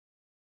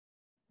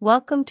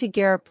Welcome to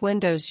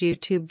GearUpWindows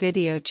YouTube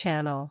video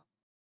channel.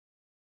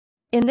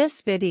 In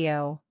this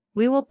video,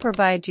 we will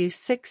provide you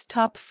 6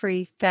 top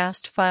free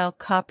fast file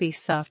copy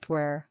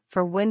software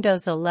for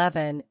Windows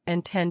 11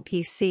 and 10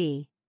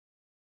 PC.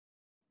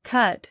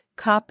 Cut,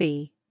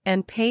 copy,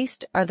 and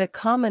paste are the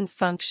common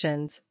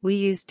functions we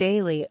use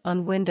daily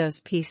on Windows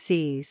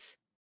PCs.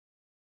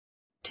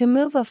 To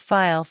move a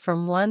file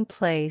from one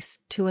place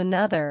to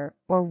another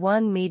or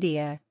one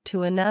media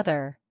to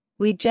another,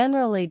 we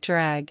generally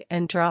drag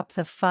and drop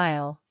the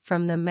file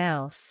from the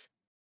mouse.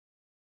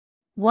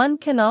 One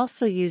can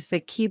also use the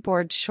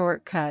keyboard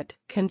shortcut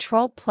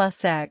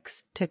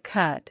Ctrl+X to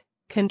cut,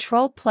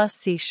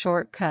 Ctrl+C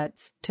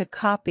shortcuts to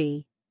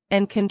copy,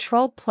 and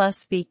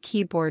Ctrl+V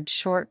keyboard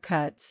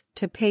shortcuts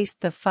to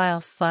paste the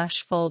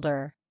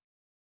file/folder.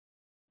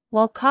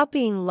 While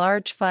copying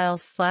large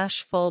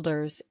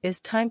files/folders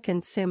is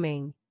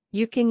time-consuming,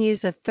 you can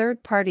use a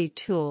third-party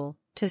tool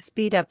to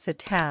speed up the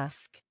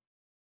task.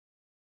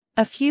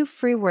 A few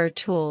freeware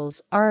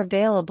tools are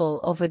available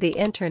over the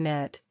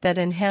internet that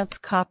enhance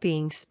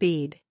copying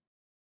speed.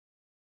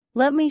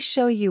 Let me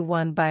show you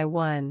one by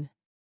one.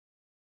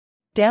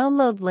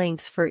 Download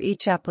links for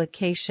each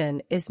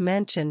application is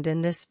mentioned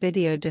in this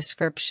video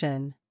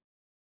description.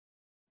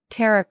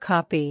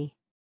 TeraCopy.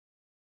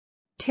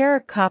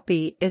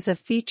 TeraCopy is a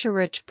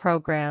feature-rich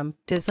program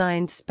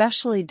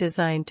specially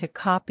designed to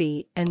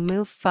copy and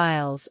move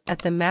files at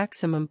the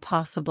maximum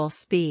possible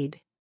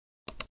speed.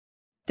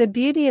 The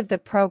beauty of the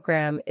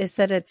program is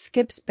that it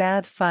skips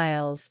bad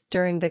files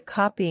during the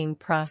copying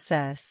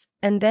process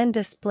and then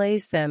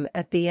displays them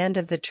at the end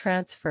of the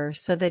transfer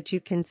so that you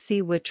can see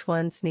which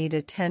ones need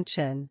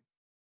attention.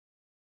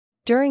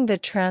 During the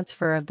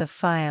transfer of the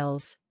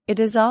files, it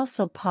is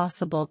also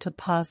possible to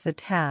pause the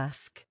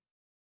task.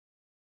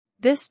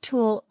 This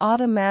tool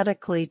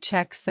automatically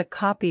checks the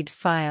copied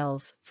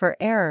files for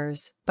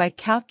errors by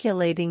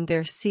calculating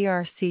their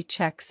CRC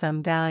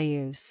checksum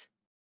values.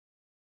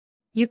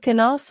 You can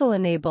also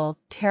enable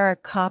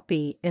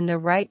TeraCopy in the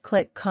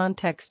right-click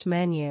context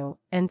menu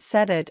and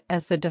set it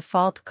as the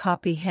default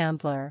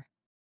CopyHandler.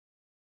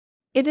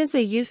 It is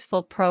a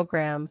useful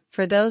program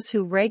for those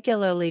who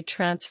regularly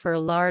transfer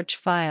large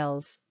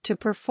files to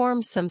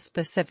perform some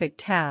specific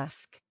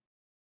task.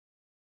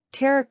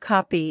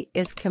 TeraCopy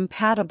is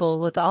compatible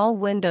with all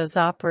Windows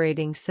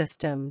operating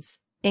systems,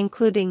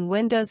 including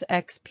Windows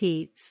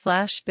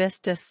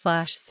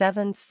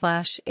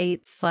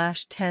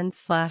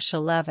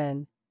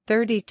XP/Vista/7/8/10/11,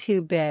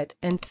 32-bit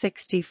and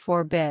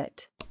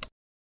 64-bit.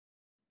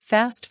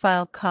 Fast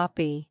file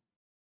copy.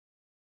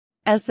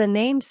 As the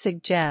name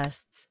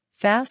suggests,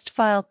 Fast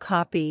File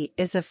Copy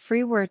is a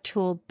freeware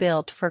tool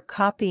built for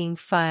copying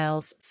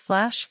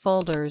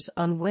files/folders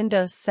on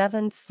Windows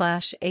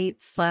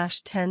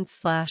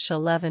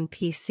 7/8/10/11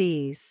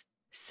 PCs.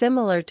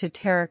 Similar to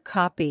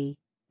TeraCopy,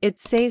 it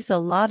saves a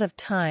lot of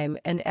time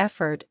and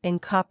effort in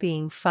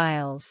copying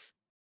files.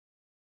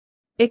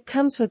 It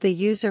comes with a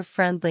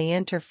user-friendly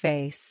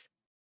interface.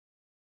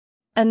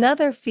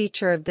 Another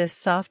feature of this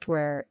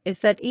software is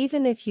that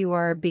even if you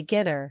are a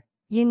beginner,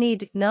 you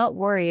need not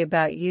worry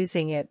about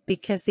using it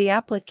because the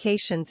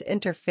application's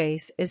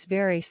interface is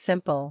very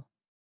simple.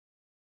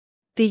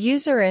 The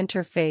user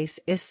interface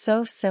is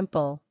so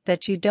simple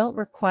that you don't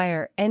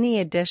require any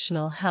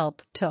additional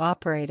help to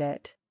operate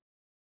it.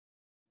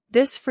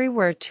 This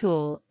freeware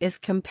tool is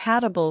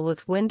compatible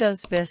with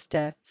Windows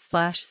Vista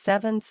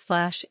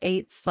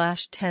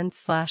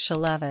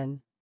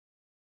 /7/8/10/11.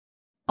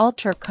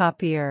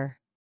 Ultracopier.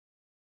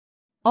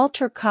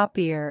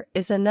 Ultracopier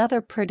is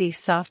another pretty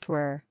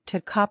software to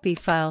copy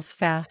files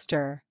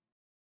faster.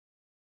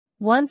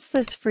 Once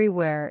this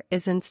freeware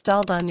is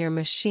installed on your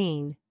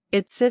machine,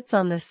 it sits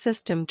on the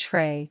system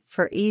tray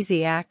for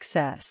easy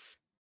access.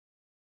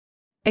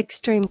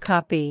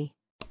 ExtremeCopy.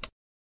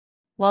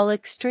 While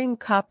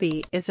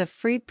ExtremeCopy is a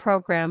free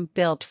program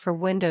built for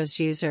Windows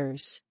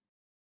users,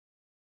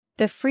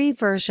 the free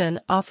version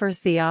offers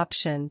the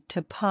option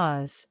to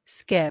pause,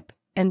 skip,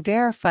 and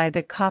verify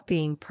the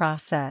copying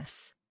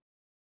process.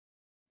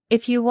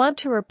 If you want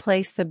to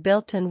replace the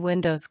built-in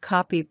Windows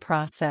copy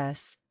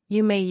process,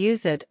 you may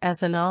use it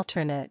as an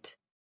alternate.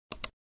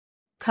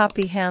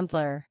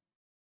 CopyHandler.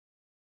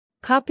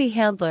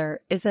 CopyHandler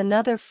is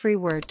another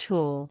freeware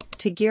tool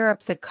to gear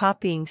up the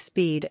copying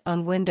speed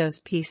on Windows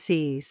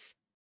PCs.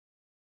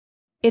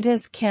 It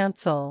has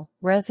cancel,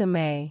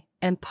 resume,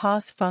 and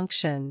pause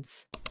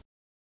functions.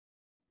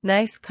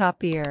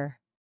 NiceCopier.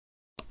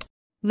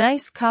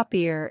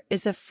 NiceCopier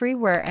is a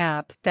freeware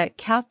app that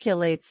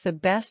calculates the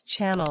best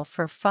channel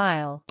for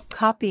file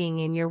copying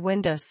in your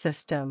Windows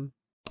system.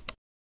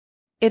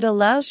 It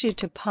allows you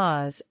to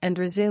pause and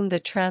resume the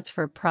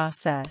transfer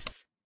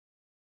process.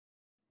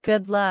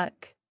 Good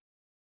luck!